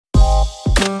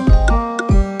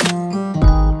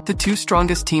The two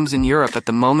strongest teams in Europe at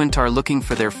the moment are looking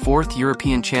for their fourth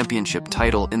European Championship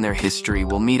title in their history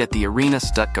will meet at the Arena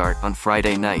Stuttgart on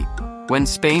Friday night, when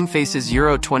Spain faces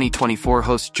Euro 2024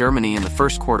 host Germany in the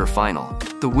first quarter-final.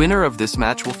 The winner of this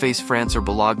match will face France or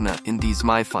Bologna in the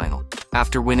semi-final.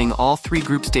 After winning all three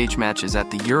group stage matches at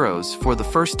the Euros for the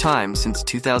first time since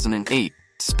 2008,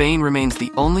 Spain remains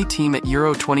the only team at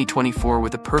Euro 2024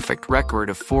 with a perfect record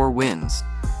of 4 wins,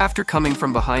 after coming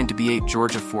from behind to beat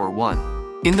Georgia 4-1.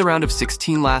 In the round of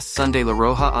 16 last Sunday, La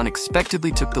Roja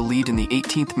unexpectedly took the lead in the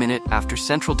 18th minute after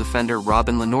central defender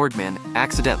Robin Le Nordman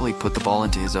accidentally put the ball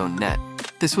into his own net.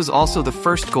 This was also the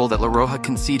first goal that La Roja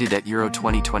conceded at Euro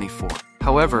 2024.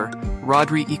 However,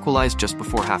 Rodri equalized just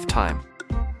before halftime.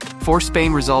 For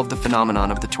Spain resolved the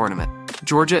phenomenon of the tournament.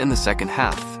 Georgia in the second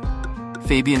half.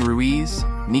 Fabian Ruiz,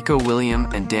 Nico William,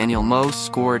 and Daniel Mo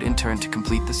scored in turn to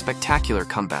complete the spectacular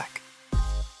comeback.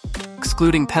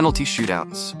 Excluding penalty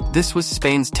shootouts, this was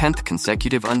Spain's 10th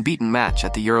consecutive unbeaten match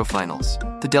at the Euro finals.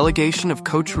 The delegation of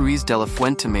coach Ruiz de la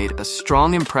Fuente made a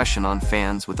strong impression on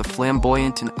fans with a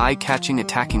flamboyant and eye-catching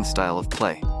attacking style of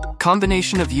play.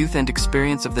 Combination of youth and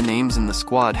experience of the names in the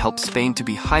squad helped Spain to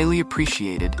be highly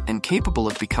appreciated and capable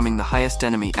of becoming the highest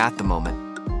enemy at the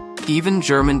moment. Even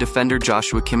German defender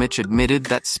Joshua Kimmich admitted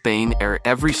that Spain are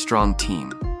every strong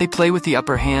team. They play with the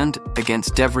upper hand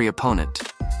against every opponent.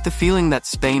 The feeling that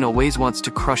Spain always wants to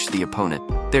crush the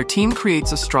opponent. Their team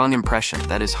creates a strong impression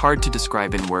that is hard to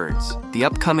describe in words. The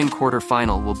upcoming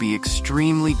quarter-final will be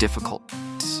extremely difficult.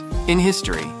 In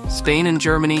history, Spain and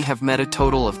Germany have met a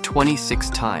total of 26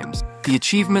 times. The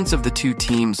achievements of the two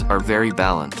teams are very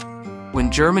balanced. When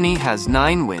Germany has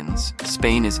 9 wins,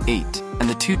 Spain is 8, and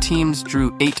the two teams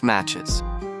drew 8 matches.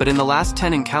 But in the last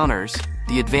 10 encounters,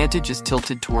 the advantage is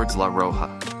tilted towards La Roja,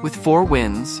 with 4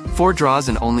 wins, 4 draws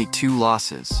and only 2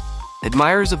 losses.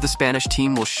 Admirers of the Spanish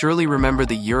team will surely remember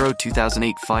the Euro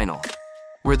 2008 final,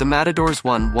 where the Matadors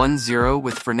won 1-0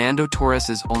 with Fernando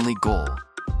Torres' only goal.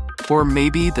 Or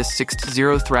maybe the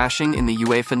 6-0 thrashing in the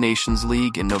UEFA Nations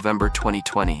League in November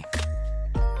 2020.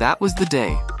 That was the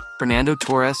day Fernando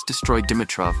Torres destroyed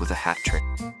Dimitrov with a hat-trick.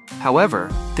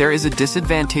 However, there is a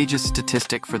disadvantageous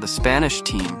statistic for the Spanish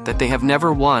team that they have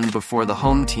never won before the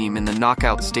home team in the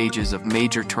knockout stages of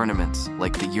major tournaments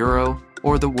like the Euro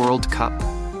or the World Cup.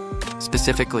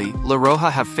 Specifically, La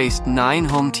Roja have faced 9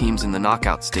 home teams in the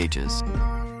knockout stages,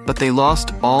 but they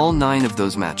lost all 9 of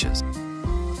those matches.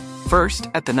 First,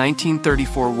 at the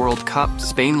 1934 World Cup,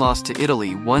 Spain lost to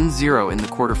Italy 1-0 in the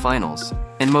quarterfinals,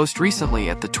 and most recently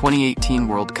at the 2018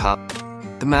 World Cup,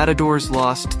 the Matadors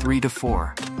lost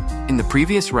 3-4. In the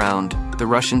previous round, the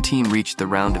Russian team reached the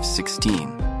round of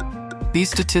 16. These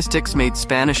statistics made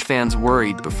Spanish fans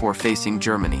worried before facing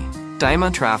Germany.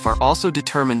 Diamantраф are also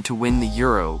determined to win the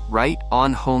Euro right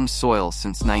on home soil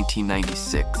since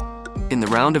 1996. In the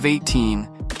round of 18,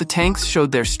 the Tanks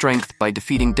showed their strength by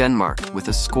defeating Denmark with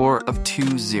a score of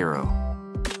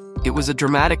 2-0. It was a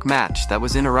dramatic match that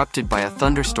was interrupted by a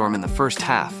thunderstorm in the first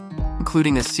half,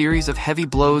 including a series of heavy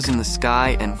blows in the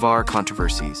sky and VAR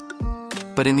controversies.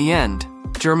 But in the end,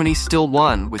 Germany still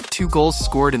won with 2 goals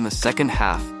scored in the second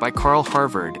half by Karl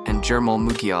Harvard and Germol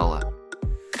Musiala,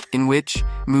 in which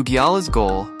Musiala's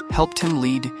goal helped him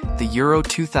lead the Euro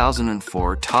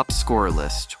 2004 top scorer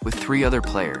list with 3 other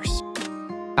players.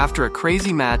 After a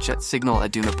crazy match at Signal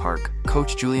Iduna Park,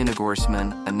 coach Julian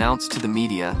Nagelsmann announced to the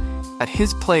media that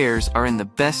his players are in the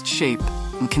best shape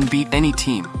and can beat any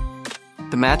team.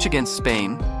 The match against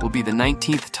Spain will be the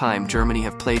 19th time Germany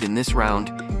have played in this round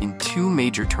in 2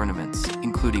 major tournaments,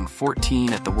 including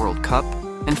 14 at the World Cup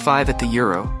and 5 at the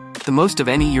Euro, the most of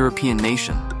any European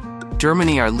nation.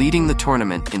 Germany are leading the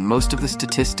tournament in most of the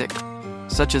statistics,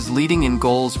 such as leading in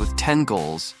goals with 10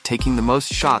 goals, taking the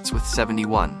most shots with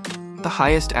 71, the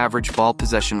highest average ball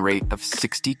possession rate of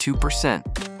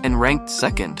 62%, and ranked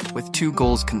second with 2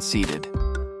 goals conceded.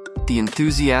 The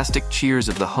enthusiastic cheers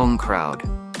of the home crowd,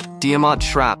 Diamant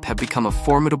Schrapp, have become a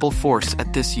formidable force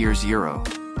at this year's Euro.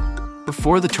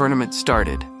 Before the tournament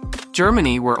started,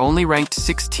 Germany were only ranked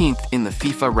 16th in the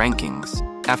FIFA rankings,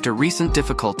 after recent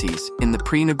difficulties in the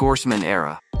pre-Nagelsmann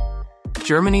era.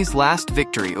 Germany's last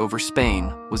victory over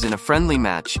Spain was in a friendly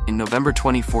match in November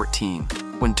 2014,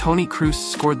 when Toni Kroos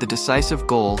scored the decisive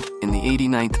goal in the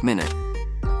 89th minute.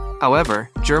 However,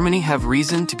 Germany have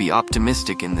reason to be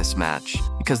optimistic in this match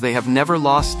because they have never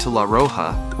lost to La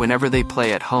Roja whenever they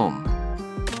play at home,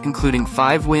 including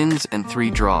 5 wins and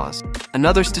 3 draws.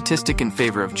 Another statistic in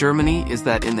favor of Germany is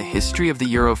that in the history of the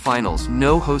Euro finals,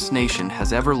 no host nation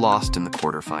has ever lost in the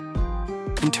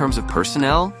quarterfinal. In terms of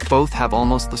personnel, both have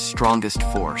almost the strongest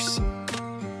force.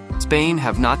 Spain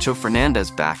have Nacho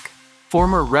Fernandez back,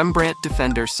 Former Rembrandt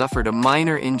defender suffered a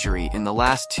minor injury in the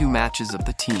last 2 matches of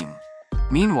the team.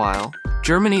 Meanwhile,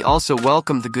 Germany also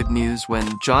welcomed the good news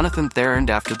when Jonathan Therend,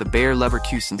 after the Bayer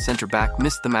Leverkusen centre-back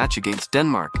missed the match against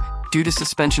Denmark due to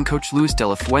suspension. Coach Luis de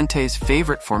la Fuente's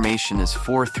favorite formation is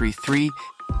 4-3-3,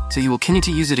 so he will continue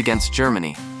to use it against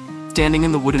Germany. Standing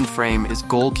in the wooden frame is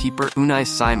goalkeeper Unai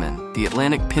Simon. The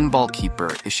Atlantic pinball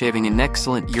keeper is shaving an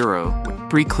excellent Euro with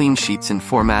 3 clean sheets in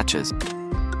 4 matches.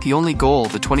 The only goal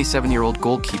the 27-year-old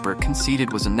goalkeeper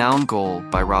conceded was a noun goal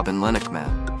by Robin Le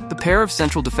Nordman. The pair of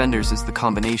central defenders is the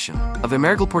combination of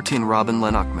Emergel and Robin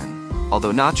Le Nordman.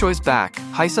 Although Nacho is back,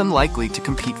 he's unlikely to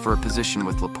compete for a position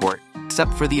with Laporte.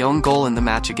 Except for the own goal in the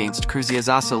match against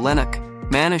Cruziazaso Lenek,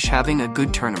 Man is having a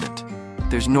good tournament.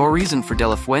 There's no reason for De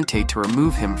La Fuente to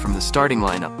remove him from the starting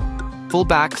lineup.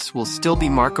 Fullbacks will still be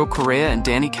Marco Correa and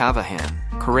Danny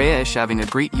Cavahan. Correa is having a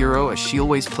great Euro as she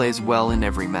always plays well in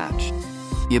every match.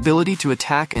 The ability to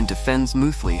attack and defend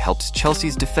smoothly helps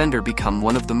Chelsea's defender become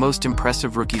one of the most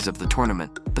impressive rookies of the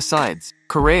tournament. Besides,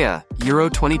 Correa, Euro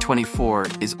 2024,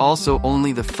 is also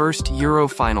only the first Euro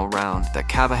final round that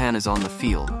Cavahan is on the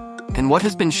field. And what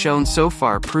has been shown so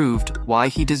far proved why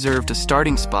he deserved a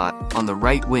starting spot on the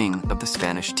right wing of the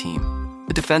Spanish team.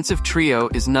 The defensive trio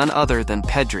is none other than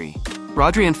Pedri,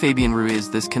 Rodri and Fabian Ruiz.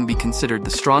 This can be considered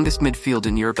the strongest midfield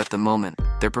in Europe at the moment.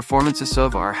 Their performances so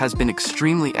far has been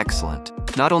extremely excellent.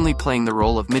 Not only playing the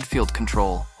role of midfield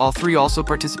control, all 3 also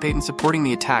participate in supporting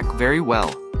the attack very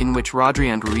well, in which Rodri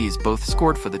and Ruiz both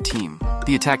scored for the team.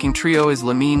 The attacking trio is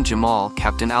Lamine Jamal,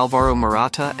 captain Alvaro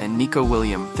Morata, and Nico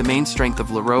William. The main strength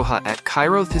of La Roja at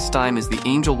Cairo this time is the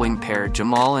angel wing pair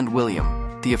Jamal and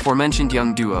William. The aforementioned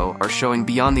young duo are showing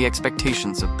beyond the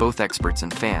expectations of both experts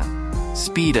and fans.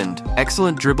 Speed and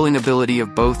excellent dribbling ability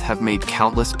of both have made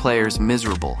countless players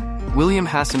miserable. William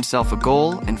has himself a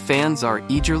goal, and fans are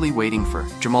eagerly waiting for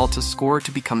Jamal to score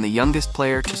to become the youngest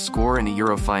player to score in a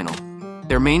Euro final.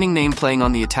 Their remaining name playing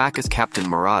on the attack is Captain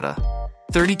Morata.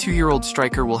 32-year-old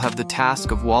striker will have the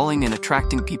task of walling and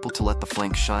attracting people to let the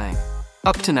flank shine.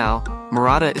 Up to now,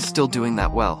 Morata is still doing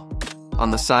that well.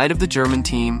 On the side of the German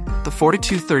team, the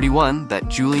 4-2-31 that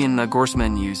Julian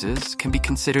Nagelsmann uses can be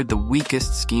considered the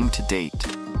weakest scheme to date.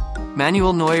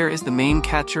 Manuel Neuer is the main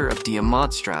catcher of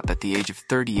Diamantstrap at the age of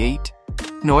 38.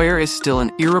 Neuer is still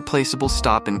an irreplaceable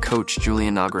stop in coach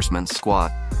Julian Nagelsmann's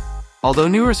squad. Although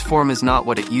Neuer's form is not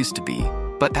what it used to be,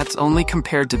 but that's only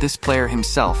compared to this player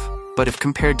himself. But if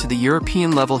compared to the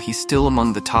European level, he's still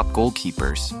among the top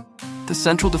goalkeepers. The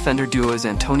central defender duo is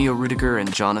Antonio Rudiger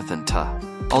and Jonathan Tah.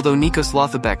 Although Nico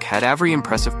Slotherbeck had a very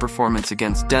impressive performance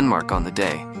against Denmark on the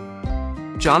day,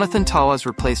 Jonathan Tah was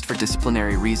replaced for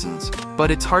disciplinary reasons, but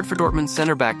it's hard for Dortmund's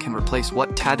centre-back can replace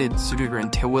what Tadej Suduger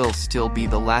and Te will still be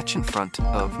the latch in front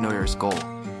of Neuer's goal.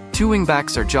 2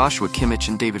 wing-backs are Joshua Kimmich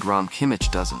and David Raum.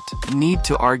 Kimmich doesn't need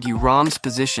to argue. Raum's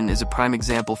position is a prime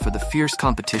example for the fierce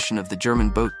competition of the German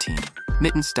boat team.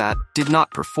 Mittenstadt did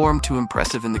not perform too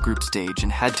impressive in the group stage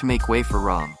and had to make way for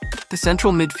Raum. The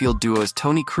central midfield duo is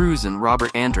Toni Kroos and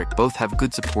Robert Andrich. Both have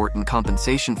good support and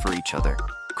compensation for each other.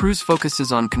 Kroos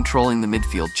focuses on controlling the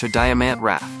midfield to Diamant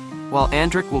Raf, while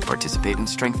Andrich will participate in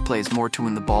strength plays more to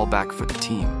win the ball back for the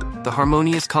team. The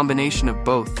harmonious combination of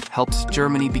both helps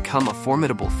Germany become a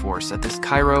formidable force at this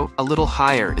Cairo. A little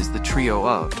higher is the trio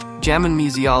of Jamin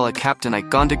Musiala, captain Ike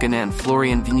Gundogan, and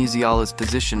Florian Veneziala's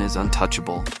position is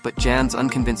untouchable, but Jan's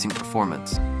unconvincing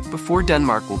performance before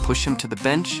Denmark will push him to the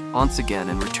bench once again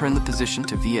and return the position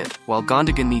to Viet, while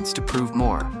Gundogan needs to prove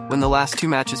more. When the last 2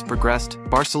 matches progressed,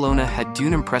 Barcelona had 2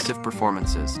 impressive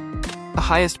performances. The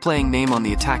highest playing name on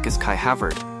the attack is Kai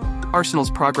Havertz.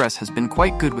 Arsenal's progress has been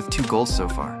quite good with 2 goals so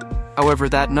far. However,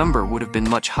 that number would have been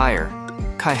much higher.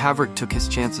 Kai Havertz took his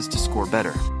chances to score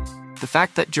better. The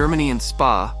fact that Germany and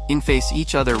Spa face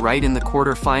each other right in the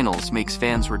quarter-finals makes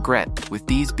fans regret, with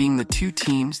these being the 2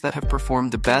 teams that have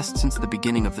performed the best since the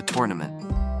beginning of the tournament.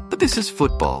 But this is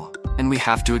football, and we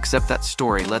have to accept that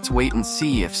story. Let's wait and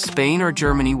see if Spain or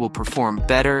Germany will perform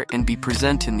better and be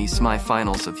present in these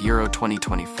semi-finals of Euro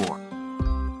 2024.